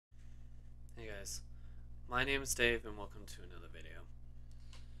guys, my name is Dave and welcome to another video.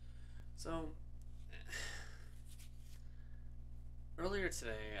 So, earlier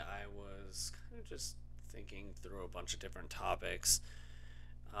today I was kind of just thinking through a bunch of different topics.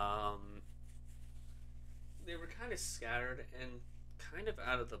 Um, they were kind of scattered and kind of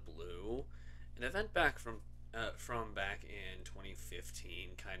out of the blue. An event from back in 2015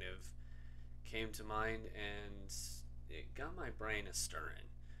 kind of came to mind and it got my brain a stirring.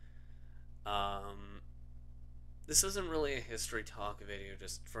 Um, this isn't really a history talk video,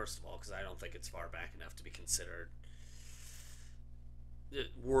 just first of all, because I don't think it's far back enough to be considered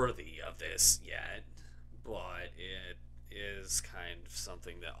worthy of this yet, but it is kind of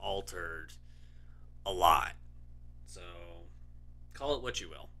something that altered a lot. So, call it what you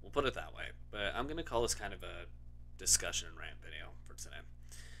will. We'll put it that way. But I'm going to call this kind of a discussion and rant video for today.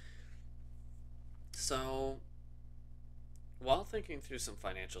 So, while thinking through some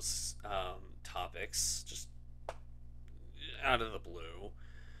financial topics, just out of the blue,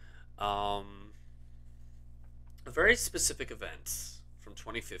 a very specific event from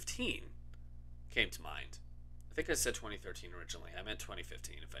 2015 came to mind. I think I said 2013 originally. I meant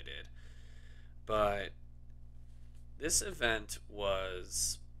 2015 if I did. But this event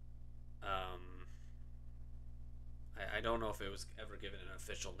was, I don't know if it was ever given an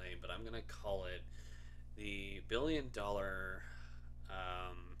official name, but I'm going to call it the $1 billion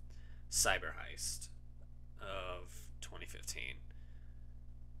cyber heist of 2015.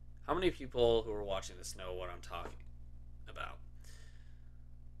 How many people who are watching this know what I'm talking about?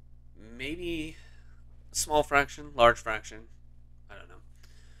 Maybe a small fraction, large fraction, I don't know.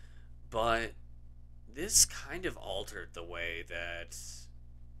 But this kind of altered the way that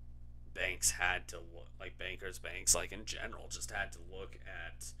banks had to look, like banks, like in general, just had to look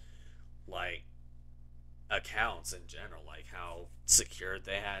at like accounts in general, like how secured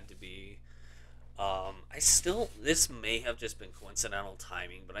they had to be. This may have just been coincidental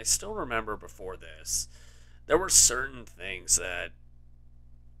timing, but I still remember before this, there were certain things that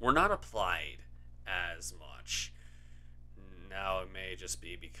were not applied as much. Now, it may just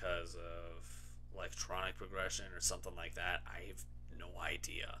be because of electronic progression or something like that. I have no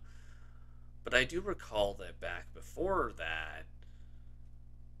idea. But I do recall that back before that,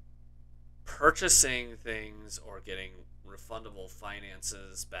 purchasing things or getting refundable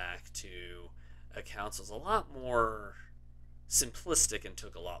finances back to accounts was a lot more simplistic and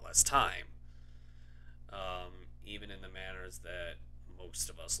took a lot less time, even in the manners that most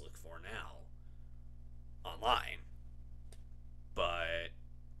of us look for now online. But,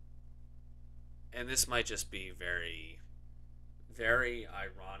 and this might just be very, very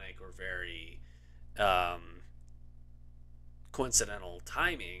ironic or very coincidental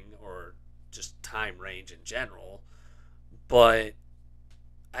timing or just time range in general, but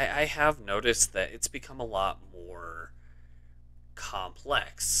I have noticed that it's become a lot more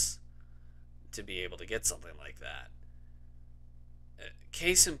complex to be able to get something like that.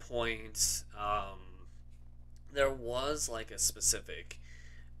 Case in point, there was like a specific.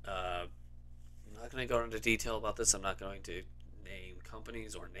 I'm not going to go into detail about this. I'm not going to name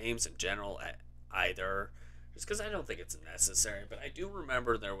companies or names in general either, just because I don't think it's necessary. But I do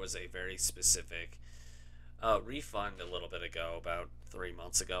remember there was a very specific refund a little bit ago, about 3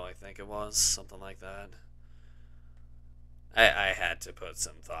 months ago, I think it was, something like that. I had to put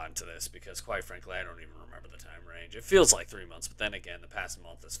some thought into this because, quite frankly, I don't even remember the time range. It feels like 3 months, but then again, the past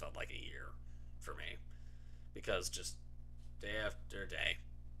month has felt like a year for me because just day after day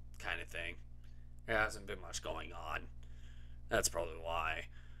kind of thing. There hasn't been much going on. That's probably why.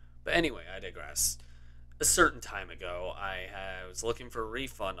 But anyway, I digress. A certain time ago, I was looking for a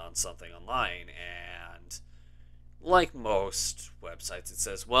refund on something online, and like most websites, it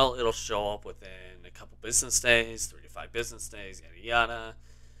says, well, it'll show up within a couple business days, 3 to 5 business days, yada yada.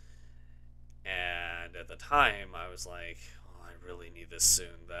 And at the time, I was like, oh, I really need this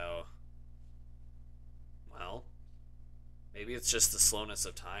soon, though. Well, maybe it's just the slowness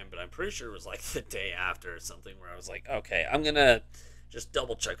of time, but I'm pretty sure it was like the day after or something where I was like, okay, I'm going to just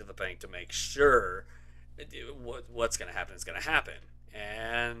double check with the bank to make sure what's going to happen is going to happen.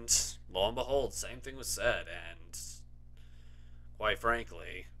 And lo and behold, same thing was said. And quite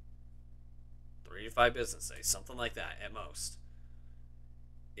frankly, 3 to 5 business days, something like that at most.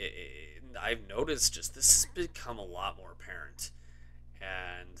 I've noticed just this has become a lot more apparent.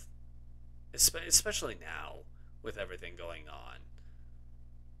 And especially now with everything going on.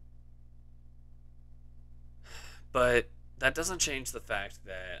 But that doesn't change the fact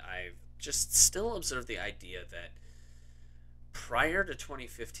that I've just still observed the idea that prior to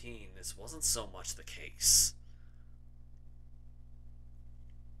 2015, this wasn't so much the case.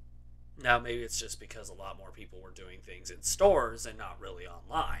 Now, maybe it's just because a lot more people were doing things in stores and not really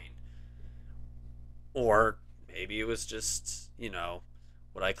online. Or maybe it was just,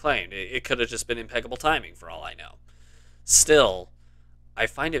 what I claimed. It could have just been impeccable timing for all I know. Still, I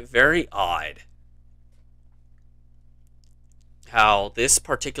find it very odd how this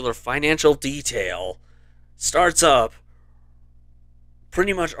particular financial detail starts up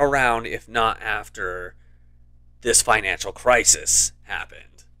pretty much around, if not after, this financial crisis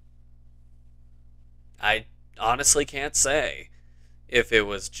happened. I honestly can't say if it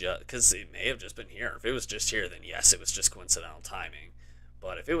was just because it may have just been here. If it was just here, then yes, it was just coincidental timing.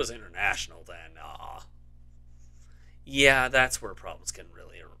 But if it was international, then yeah, that's where problems can really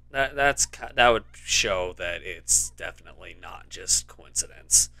that would show that it's definitely not just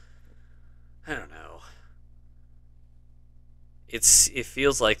coincidence. I don't know. It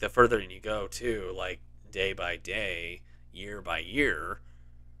feels like the further in you go too, like day by day, year by year.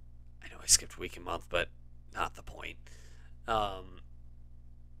 I know I skipped week and month, but not the point. Um,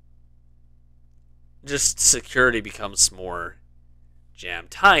 just security becomes more jam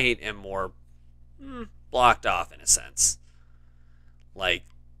tight and more blocked off in a sense. Like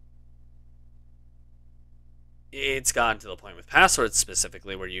it's gotten to the point with passwords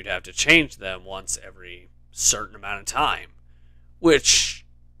specifically where you'd have to change them once every certain amount of time, which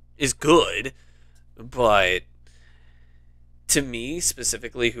is good, but to me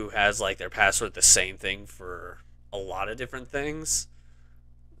specifically, who has like their password the same thing for a lot of different things,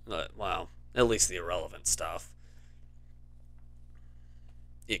 well, at least the irrelevant stuff,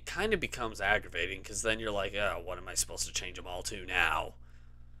 it kind of becomes aggravating because then you're like, oh, what am I supposed to change them all to now?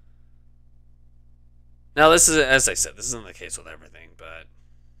 Now, this is, as I said, this isn't the case with everything, but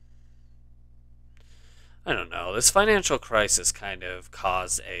I don't know. This financial crisis kind of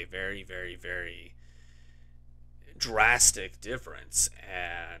caused a very, very, very drastic difference.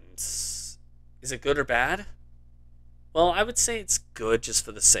 And is it good or bad? Well, I would say it's good just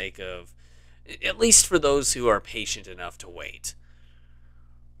for the sake of, at least for those who are patient enough to wait.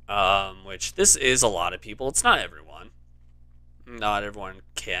 Which this is a lot of people. It's not everyone. Not everyone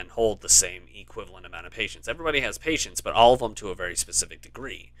can hold the same equivalent amount of patience. Everybody has patience, but all of them to a very specific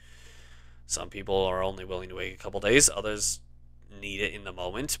degree. Some people are only willing to wait a couple days. Others need it in the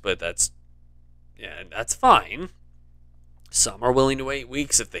moment, but that's fine. Some are willing to wait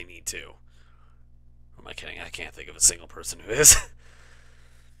weeks if they need to. Or am I kidding? I can't think of a single person who is.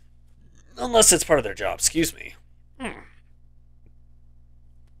 Unless it's part of their job. Excuse me. A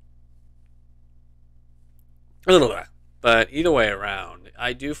little bit. But either way around,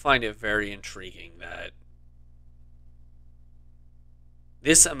 I do find it very intriguing that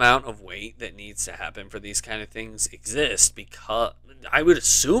this amount of wait that needs to happen for these kind of things exists because I would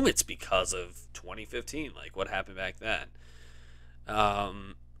assume it's because of 2015, like what happened back then.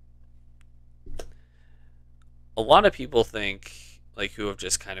 Um, a lot of people think, like who have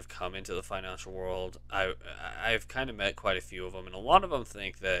just kind of come into the financial world. I've kind of met quite a few of them, and a lot of them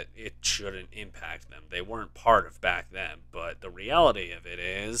think that it shouldn't impact them. They weren't part of back then, but the reality of it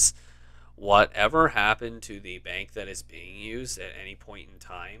is, whatever happened to the bank that is being used at any point in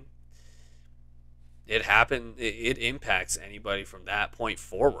time, it happened. It impacts anybody from that point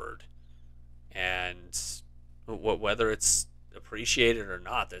forward, and whether it's appreciated or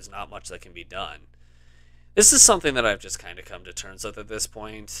not, there's not much that can be done. This is something that I've just kind of come to terms with at this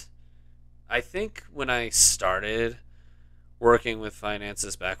point. I think when I started working with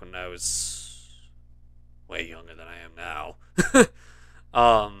finances back when I was way younger than I am now,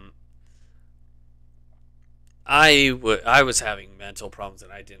 I was having mental problems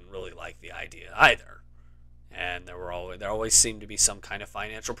and I didn't really like the idea either. And there always seemed to be some kind of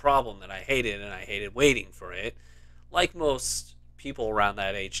financial problem that I hated, and I hated waiting for it, like most people around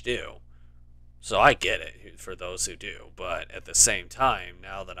that age do. So I get it for those who do, but at the same time,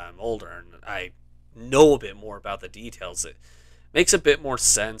 now that I'm older and I know a bit more about the details, it makes a bit more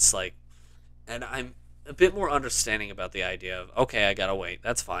sense, like, and I'm a bit more understanding about the idea of, okay, I gotta wait,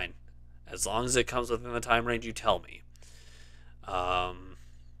 that's fine, as long as it comes within the time range you tell me. And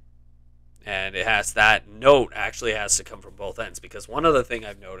that note actually has to come from both ends, because one other thing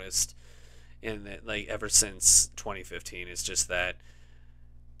I've noticed like ever since 2015 is just that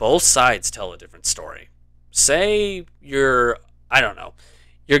both sides tell a different story. Say I don't know,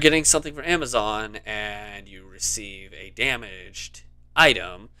 you're getting something from Amazon and you receive a damaged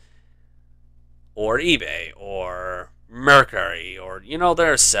item, or eBay, or Mercury, or,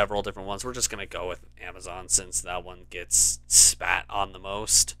 there are several different ones. We're just going to go with Amazon since that one gets spat on the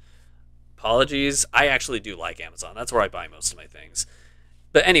most. Apologies. I actually do like Amazon. That's where I buy most of my things.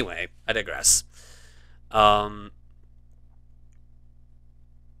 But anyway, I digress.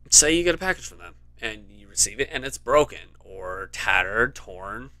 say you get a package from them and you receive it and it's broken or tattered,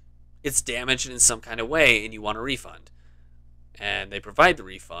 torn, it's damaged in some kind of way and you want a refund. And they provide the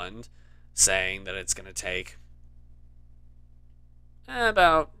refund saying that it's going to take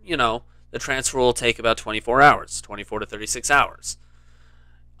about, the transfer will take about 24 hours, 24 to 36 hours.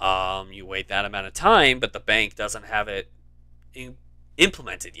 You wait that amount of time, but the bank doesn't have it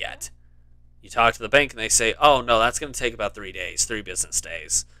implemented yet. You talk to the bank and they say, oh, no, that's going to take about 3 days, 3 business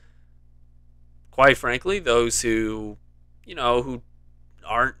days. Quite frankly, those who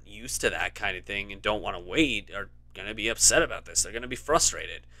aren't used to that kind of thing and don't want to wait are going to be upset about this. They're going to be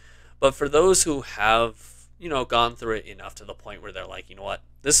frustrated. But for those who have, gone through it enough to the point where they're like, you know what,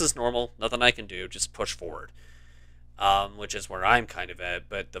 this is normal, nothing I can do, just push forward, which is where I'm kind of at.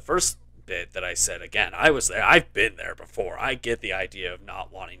 But the first bit that I said, again, I was there. I've been there before. I get the idea of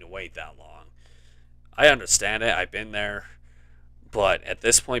not wanting to wait that long. I understand it. I've been there. But at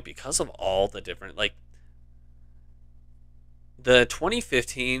this point, because of all the different, the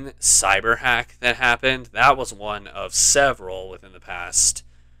 2015 cyber hack that happened, that was one of several within the past,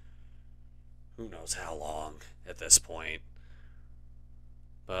 who knows how long at this point.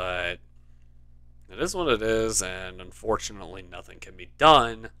 But it is what it is, and unfortunately nothing can be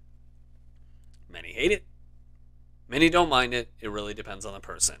done. Many hate it. Many don't mind it. It really depends on the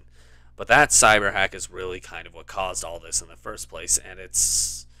person. But that cyber hack is really kind of what caused all this in the first place, and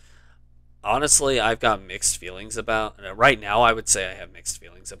it's... Honestly, I've got mixed feelings about... Right now, I would say I have mixed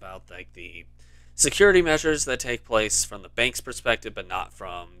feelings about the security measures that take place from the bank's perspective, but not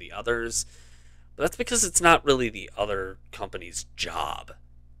from the others. But that's because it's not really the other company's job.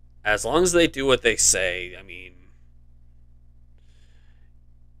 As long as they do what they say, I mean...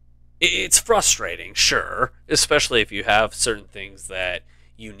 It's frustrating, sure, especially if you have certain things that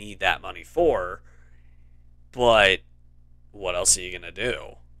you need that money for, but what else are you going to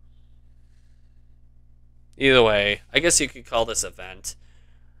do? Either way, I guess you could call this event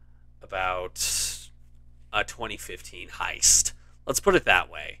about a 2015 heist. Let's put it that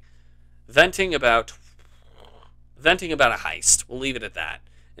way. Venting about a heist. We'll leave it at that.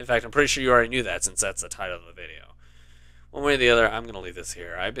 In fact, I'm pretty sure you already knew that since that's the title of the video. One way or the other, I'm going to leave this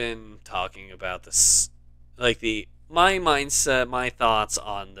here. I've been talking about this, my mindset, my thoughts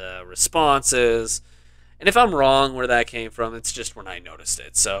on the responses, and if I'm wrong where that came from, it's just when I noticed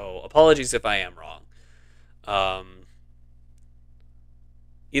it. So apologies if I am wrong.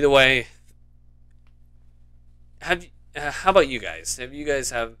 Either way, how about you guys? Have you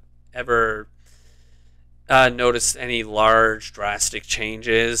guys ever noticed any large, drastic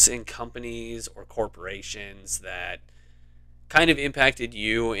changes in companies or corporations that kind of impacted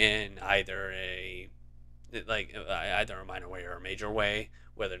you in either a minor way or a major way,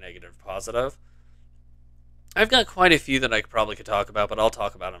 whether negative or positive? I've got quite a few that I probably could talk about, but I'll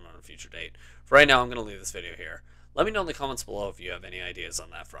talk about them on a future date. For right now, I'm going to leave this video here. Let me know in the comments below if you have any ideas on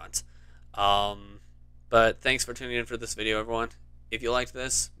that front. But thanks for tuning in for this video, everyone. If you liked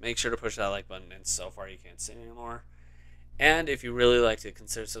this, make sure to push that like button, and so far you can't see it anymore. And if you really liked it,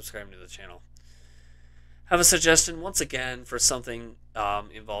 consider subscribing to the channel. Have a suggestion, once again, for something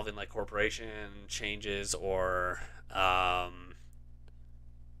involving corporation changes or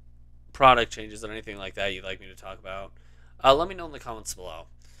product changes or anything like that you'd like me to talk about, let me know in the comments below.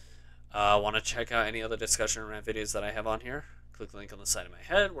 Want to check out any other discussion around videos that I have on here? Click the link on the side of my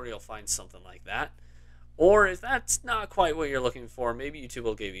head where you'll find something like that. Or if that's not quite what you're looking for, maybe YouTube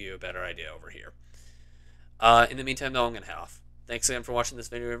will give you a better idea over here. In the meantime, though, I'm going to head off. Thanks again for watching this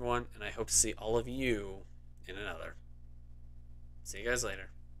video, everyone, and I hope to see all of you in another. See you guys later.